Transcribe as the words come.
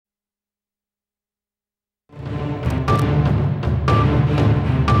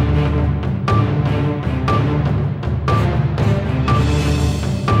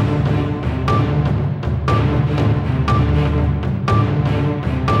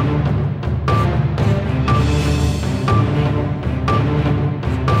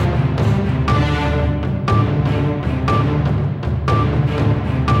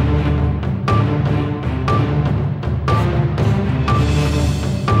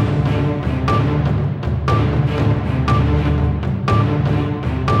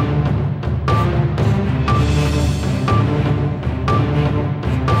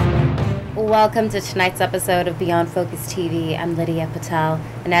Welcome to tonight's episode of Beyond Focus TV. I'm Lydia Patel,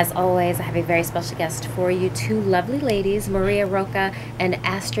 and as always, I have a very special guest for you, two lovely ladies, Maria Roca and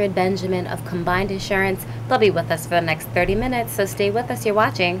Astrid Benjamin of Combined Insurance. They'll be with us for the next 30 minutes, so stay with us. You're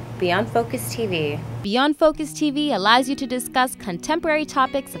watching Beyond Focus TV. Beyond Focus TV allows you to discuss contemporary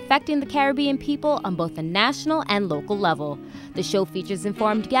topics affecting the Caribbean people on both a national and local level. The show features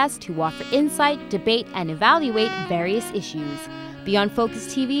informed guests who offer insight, debate, and evaluate various issues. Beyond Focus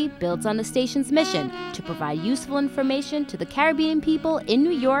TV builds on the station's mission to provide useful information to the Caribbean people in New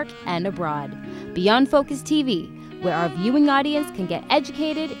York and abroad. Beyond Focus TV, where our viewing audience can get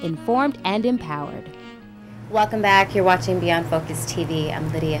educated, informed, and empowered. Welcome back. You're watching Beyond Focus TV.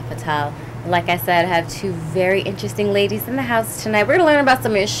 I'm Lydia Patel. Like I said, I have two very interesting ladies in the house tonight. We're going to learn about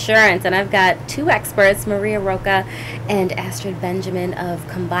some insurance, and I've got two experts, Maria Roca and Astrid Benjamin of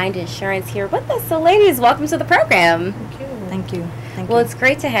Combined Insurance here with us. So ladies, welcome to the program. Thank you. Thank you. Well, it's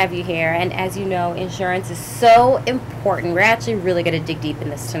great to have you here, and as you know, insurance is so important. We're actually really going to dig deep in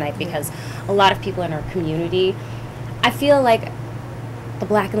this tonight because a lot of people in our community, I feel like the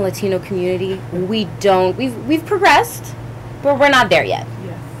Black and Latino community, we've progressed, but we're not there yet.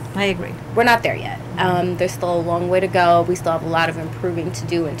 Yes. I agree. We're not there yet. There's still a long way to go. We still have a lot of improving to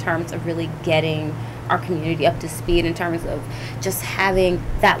do in terms of really getting our community up to speed in terms of just having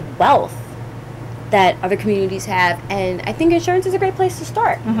that wealth that other communities have. And I think insurance is a great place to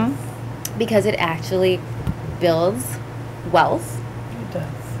start because it actually builds wealth. It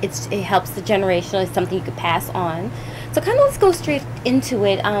does. It helps the generational. It's something you could pass on. So kind of let's go straight into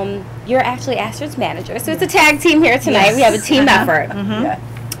it. You're actually Astrid's manager, so it's a tag team here tonight. Yes. We have a team effort. Yeah.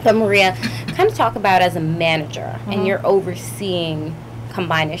 So Maria, kind of talk about as a manager, and you're overseeing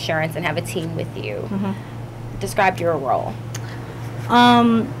Combined Insurance and have a team with you. Describe your role.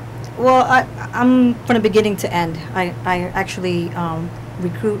 Well, I'm from the beginning to end. I actually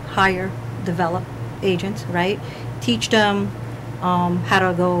recruit, hire, develop agents, right? Teach them how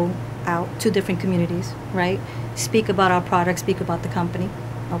to go out to different communities, right? Speak about our product, speak about the company,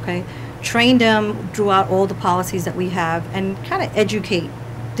 okay? Train them throughout all the policies that we have and kind of educate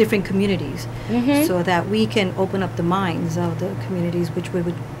different communities so that we can open up the minds of the communities which we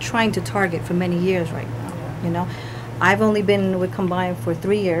were trying to target for many years right now, you know? I've only been with Combined for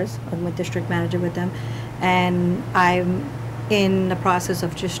 3 years. I'm a district manager with them, and I'm in the process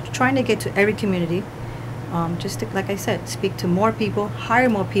of just trying to get to every community, just to, like I said, speak to more people, hire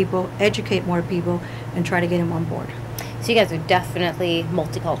more people, educate more people, and try to get them on board. So you guys are definitely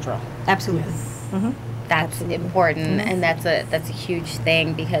multicultural. Absolutely. Yes. That's important, and that's a huge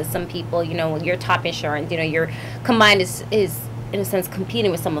thing because some people, you know, your top insurance, you know, your Combined is in a sense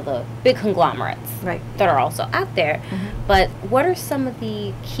competing with some of the big conglomerates that are also out there. But what are some of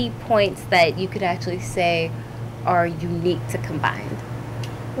the key points that you could actually say are unique to Combined?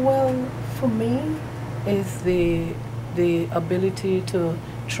 Well, for me, is the ability to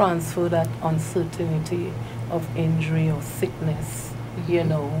transfer that uncertainty of injury or sickness. You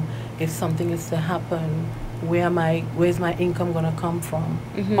know, if something is to happen, where's my income going to come from?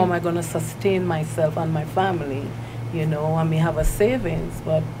 How am I going to sustain myself and my family? You know, I may have a savings,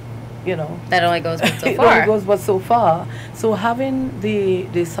 but, you know. That only goes but so it far. only goes but so far. So having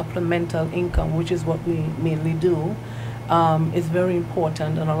the supplemental income, which is what we mainly do, is very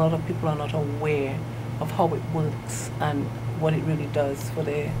important, and a lot of people are not aware of how it works and what it really does for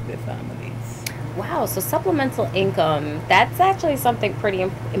their families. Wow, so supplemental income, that's actually something pretty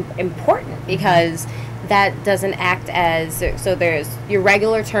important because that doesn't act as, so there's your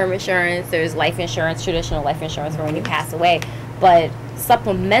regular term insurance, there's life insurance, traditional life insurance for when you pass away, but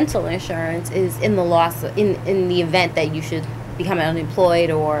supplemental insurance is in the loss, in the event that you should become unemployed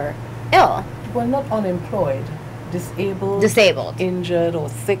or ill. Well, not unemployed, disabled, injured or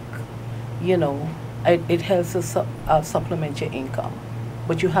sick, you know, it helps to supplement your income.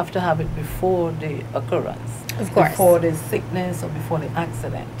 But you have to have it before the occurrence. Of course. Before the sickness or before the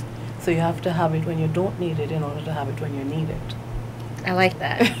accident. So you have to have it when you don't need it in order to have it when you need it. I like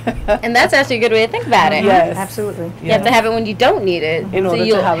that. And that's actually a good way to think about it. Yes. Absolutely. You have to have it when you don't need it. In order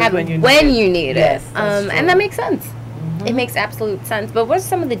you'll to have it when you need it. Yes, That's and that makes sense. It makes absolute sense. But what are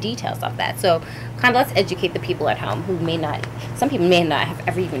some of the details of that? So kind of let's educate the people at home who some people may not have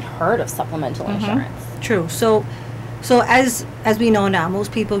ever even heard of supplemental insurance. True. So as we know now,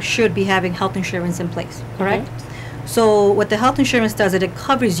 most people should be having health insurance in place, correct? So what the health insurance does is it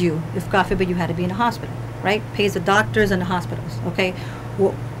covers you if, God forbid, you had to be in the hospital, right? Pays the doctors and the hospitals, okay?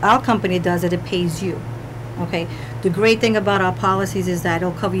 What our company does is it pays you, okay? The great thing about our policies is that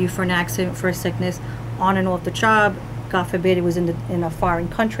it'll cover you for an accident, for a sickness, on and off the job. God forbid it was in a foreign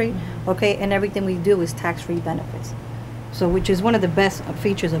country, okay? And everything we do is tax-free benefits. So, which is one of the best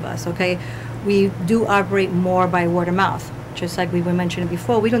features of us, okay? We do operate more by word of mouth, just like we were mentioning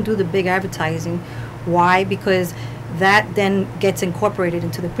before. We don't do the big advertising. Why? Because that then gets incorporated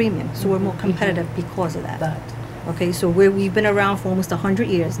into the premium. So we're more competitive because of that. Okay, so we've been around for almost 100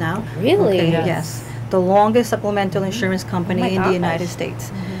 years now. Really? Okay, Yes. yes. The longest supplemental insurance company my in the gosh. United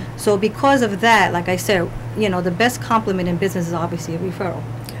States. So because of that, like I said, you know, the best compliment in business is obviously a referral.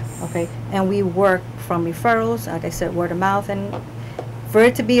 Yes. Okay, and we work from referrals, like I said, word of mouth, and for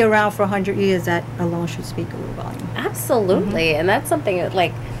it to be around for 100 years, that alone should speak a little volume. Absolutely. And that's something that,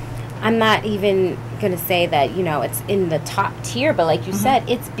 like, I'm not even going to say that, you know, it's in the top tier, but like you said,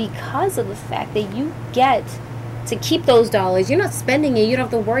 it's because of the fact that you get to keep those dollars. You're not spending it. You don't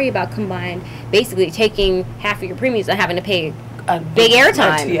have to worry about combined, basically taking half of your premiums and having to pay A big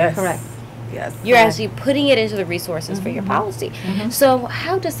airtime. Yes. Correct. Yes. You're Correct. actually putting it into the resources for your policy. So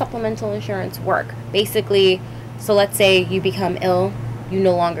how does supplemental insurance work? Basically, so let's say you become ill, you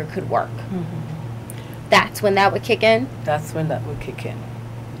no longer could work. That's when that would kick in? That's when that would kick in.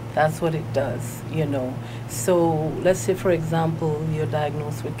 That's what it does, you know. So let's say, for example, you're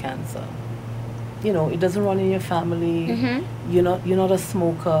diagnosed with cancer. You know, it doesn't run in your family. You're not a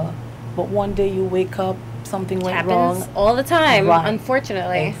smoker, but one day you wake up, something went Happens wrong. all the time, Right.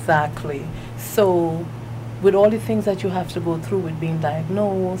 unfortunately. Exactly. So with all the things that you have to go through with being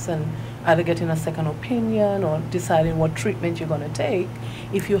diagnosed and either getting a second opinion or deciding what treatment you're going to take,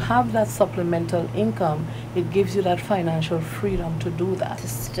 if you have that supplemental income, it gives you that financial freedom to do that. To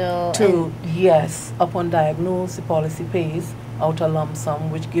still... Yes, upon diagnosis, the policy pays out a lump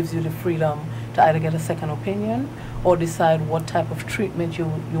sum, which gives you the freedom to either get a second opinion or decide what type of treatment you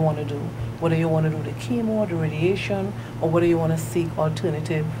want to do, whether you want to do the chemo, the radiation, or whether you want to seek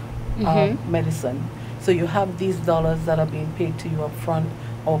alternative medicine. So you have these dollars that are being paid to you up front.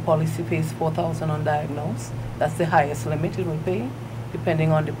 Our policy pays $4,000 undiagnosed. That's the highest limit it will pay,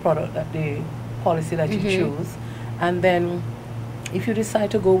 depending on the product that the policy that you choose. And then if you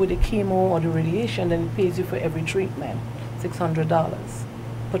decide to go with the chemo or the radiation, then it pays you for every treatment, $600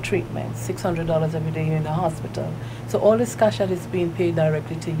 per treatment, $600 every day you're in the hospital. So all this cash that is being paid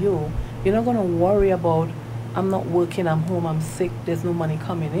directly to you, you're not going to worry about, I'm not working, I'm home, I'm sick, there's no money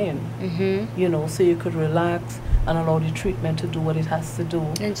coming in. You know, so you could relax and allow the treatment to do what it has to do.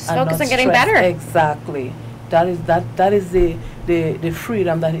 And just focus not on getting stress. better. Exactly. That is the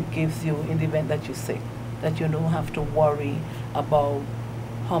freedom that it gives you in the event that you're sick, that you don't have to worry about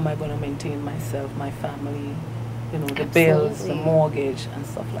how am I going to maintain myself, my family, you know, the bills, the Absolutely. mortgage, and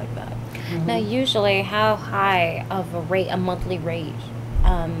stuff like that. Now, usually, how high of a rate, a monthly rate,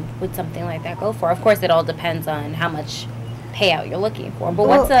 would something like that go for? Of course, it all depends on how much payout you're looking for. But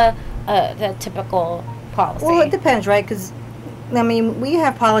what's a typical policy? Well, it depends, right? Because, I mean, we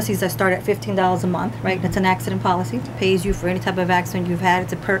have policies that start at $15 a month, right? That's an accident policy. It pays you for any type of accident you've had.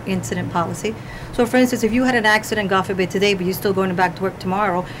 It's a per incident policy. So, for instance, if you had an accident, God forbid, today, but you're still going back to work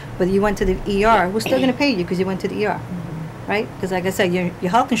tomorrow, but you went to the ER, we're still going to pay you because you went to the ER, right? Because, like I said, your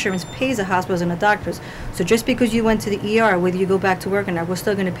health insurance pays the hospitals and the doctors. So just because you went to the ER, whether you go back to work or not, we're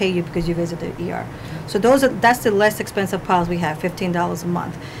still going to pay you because you visited the ER. So that's the less expensive policy we have, $15 a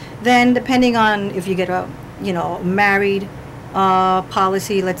month. Then, depending on if you get a, married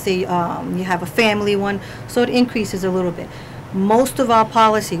policy, let's say you have a family one, so it increases a little bit. Most of our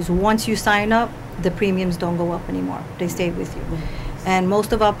policies, once you sign up, the premiums don't go up anymore. They stay with you. And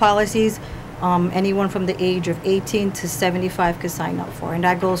most of our policies, anyone from the age of 18 to 75 could sign up for. And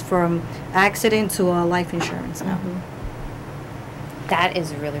that goes from accident to life insurance now. That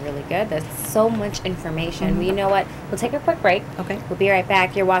is really, really good. There's so much information. Well, you know what? We'll take a quick break. Okay. We'll be right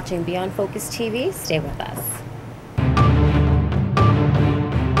back. You're watching Beyond Focus TV. Stay with us.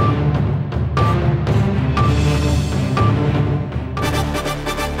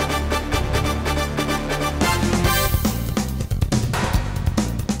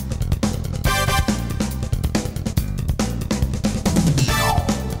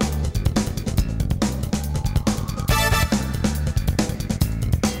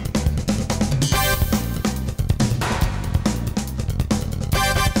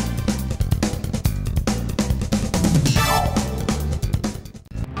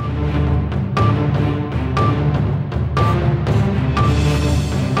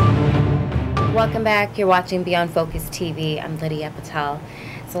 Welcome back. You're watching Beyond Focus TV. I'm Lydia Patel.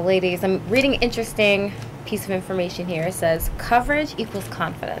 So, ladies, I'm reading an interesting piece of information here. It says, coverage equals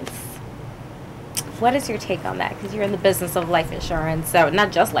confidence. What is your take on that? Because you're in the business of life insurance. So,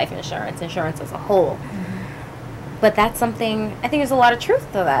 not just life insurance, insurance as a whole. But that's something, I think there's a lot of truth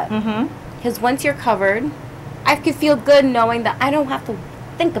to that. Because once you're covered, I could feel good knowing that I don't have to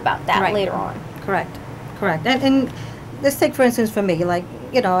think about that later on. Correct. And let's take for instance for me, like,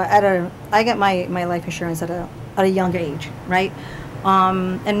 you know, I got my life insurance at a younger age, right?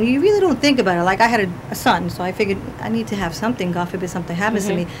 And you really don't think about it. Like, I had a son, so I figured I need to have something, God forbid something happens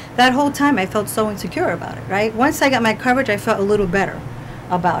to me. That whole time I felt so insecure about it, right? Once I got my coverage, I felt a little better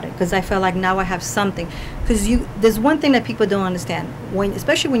about it, because I felt like now I have something. Because there's one thing that people don't understand,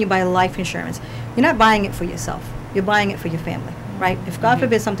 especially when you buy life insurance, you're not buying it for yourself, you're buying it for your family, right? If God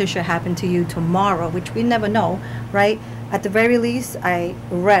forbid something should happen to you tomorrow, which we never know, right? At the very least, I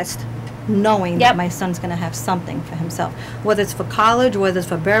rest knowing that my son's going to have something for himself, whether it's for college, whether it's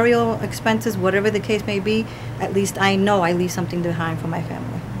for burial expenses, whatever the case may be. At least I know I leave something behind for my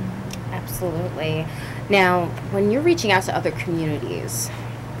family. Absolutely. Now, when you're reaching out to other communities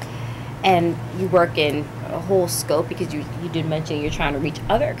and you work in a whole scope, because you did mention you're trying to reach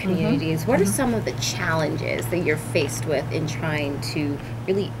other communities, what are some of the challenges that you're faced with in trying to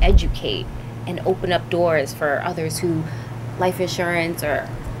really educate and open up doors for others who life insurance or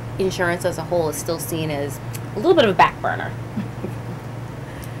insurance as a whole is still seen as a little bit of a back burner?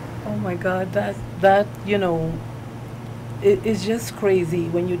 Oh my God, that you know, it's just crazy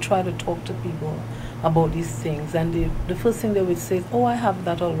when you try to talk to people about these things, and the first thing they would say is, oh, I have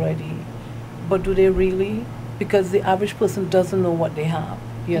that already. But do they really? Because the average person doesn't know what they have,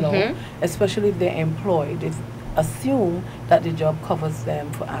 you know, especially if they're employed. They assume that the job covers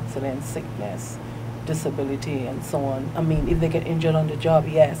them for accident, sickness, disability, and so on. I mean, if they get injured on the job,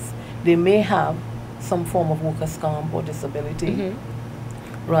 yes, they may have some form of workers' comp or disability,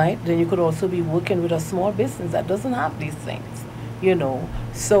 right? Then you could also be working with a small business that doesn't have these things, you know.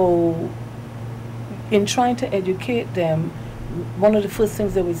 So in trying to educate them, one of the first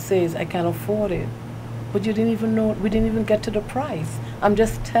things they would say is, I can't afford it. But you didn't even know, we didn't even get to the price. I'm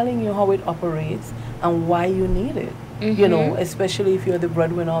just telling you how it operates and why you need it. You know, especially if you're the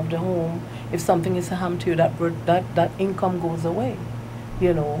breadwinner of the home. If something is to happen to you, that income goes away.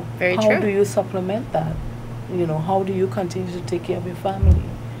 You know, how do you supplement that? You know, how do you continue to take care of your family?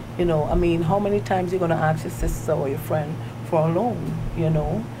 You know, I mean, how many times you're going to ask your sister or your friend for a loan? You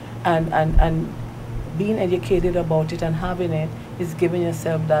know, and being educated about it and having it is giving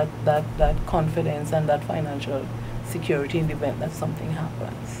yourself that confidence and that financial security in the event that something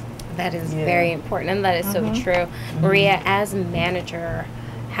happens. That is very important, and that is so true. Maria, as a manager,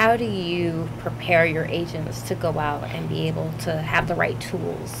 how do you prepare your agents to go out and be able to have the right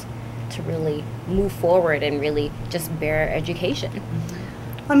tools to really move forward and really just bear education?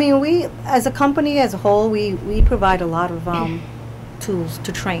 I mean, we, as a company as a whole, we provide a lot of tools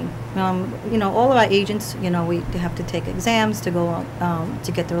to train. You know, all of our agents, you know, they have to take exams to go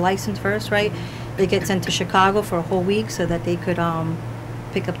to get their license first, right? They get sent to Chicago for a whole week so that they could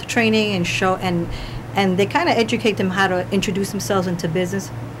pick up the training and show, and they kind of educate them how to introduce themselves into business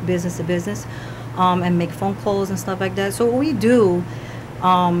to business, and make phone calls and stuff like that. So what we do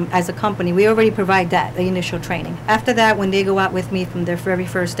as a company, we already provide that, the initial training. After that, when they go out with me from their very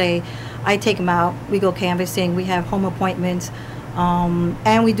first day, I take them out, we go canvassing, we have home appointments,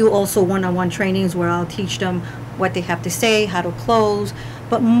 and we do also one-on-one trainings where I'll teach them what they have to say, how to close,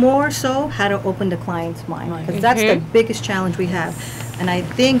 but more so how to open the client's mind, because that's the biggest challenge we have. And I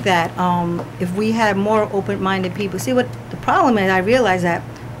think that if we had more open-minded people, see what the problem is, I realize that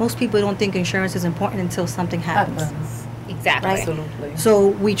most people don't think insurance is important until something happens. Exactly. Right? Absolutely. So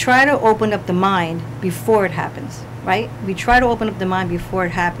we try to open up the mind before it happens, right? We try to open up the mind before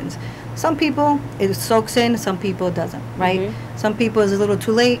it happens. Some people, it soaks in, some people it doesn't, right? Some people it's a little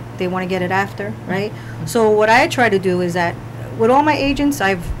too late, they want to get it after, right? So what I try to do is that with all my agents,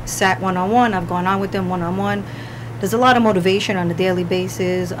 I've sat one-on-one, I've gone on with them one-on-one. There's a lot of motivation on a daily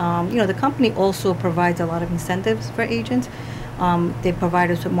basis. You know, the company also provides a lot of incentives for agents. They provide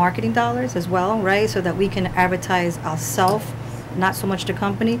us with marketing dollars as well, right? So that we can advertise ourselves, not so much the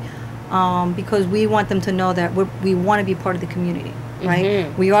company, because we want them to know that we want to be part of the community,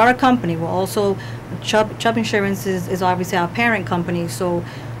 right? We are a company. We're also, Chubb Insurance is obviously our parent company, so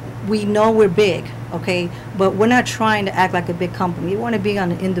we know we're big, okay? But we're not trying to act like a big company. We want to be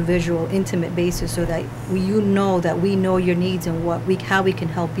on an individual, intimate basis so that you know that we know your needs and how we can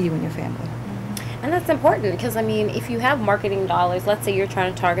help you and your family. And that's important because, I mean, if you have marketing dollars, let's say you're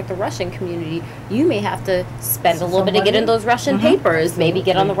trying to target the Russian community, you may have to spend a little bit to get in those Russian papers, maybe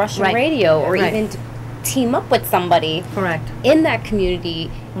get on the Russian radio, or even team up with somebody in that community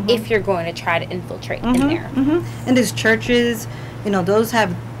if you're going to try to infiltrate in there. And there's churches, you know, those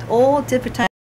have all different types